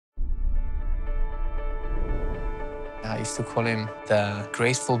I used to call him the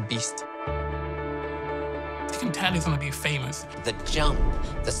graceful beast. You can tell he's going to be famous. The jump,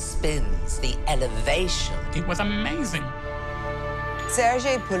 the spins, the elevation. It was amazing.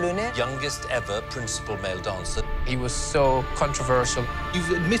 Sergei Polunin. Youngest ever principal male dancer. He was so controversial.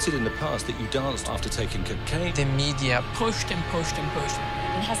 You've admitted in the past that you danced after taking cocaine. The media Pushed and pushed and pushed.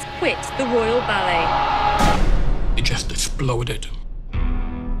 And has quit the Royal Ballet. It just exploded.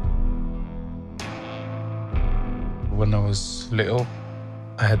 When I was little,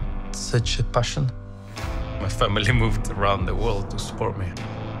 I had such a passion. My family moved around the world to support me.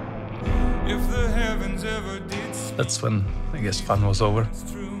 If the heavens ever did. That's when, I guess, fun was over.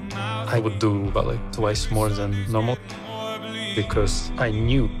 I would do ballet twice more than normal because I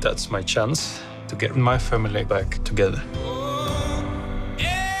knew that's my chance to get my family back together.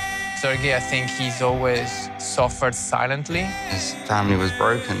 Sergei, I think he's always suffered silently. His family was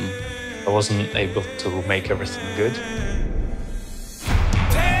broken. I wasn't able to make everything good.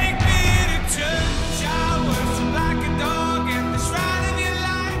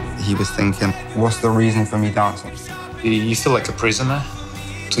 He was thinking, what's the reason for me dancing? You feel like a prisoner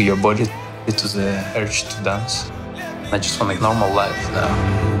to your body, to the urge to dance. I just want a normal life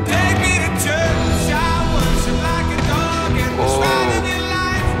now.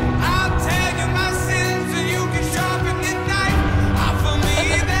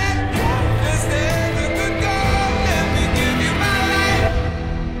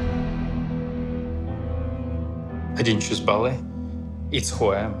 I didn't choose ballet. It's who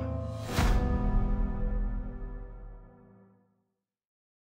I am.